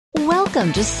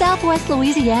Welcome to Southwest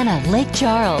Louisiana, Lake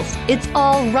Charles. It's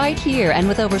all right here, and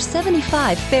with over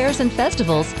 75 fairs and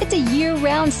festivals, it's a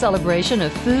year-round celebration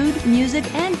of food,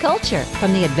 music, and culture.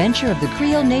 From the adventure of the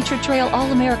Creole Nature Trail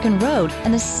All-American Road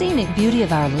and the scenic beauty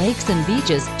of our lakes and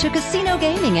beaches to casino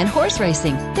gaming and horse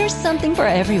racing, there's something for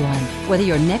everyone. Whether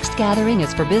your next gathering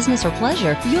is for business or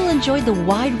pleasure, you'll enjoy the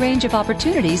wide range of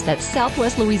opportunities that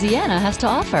Southwest Louisiana has to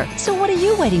offer. So what are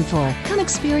you waiting for? Come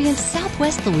experience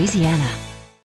Southwest Louisiana.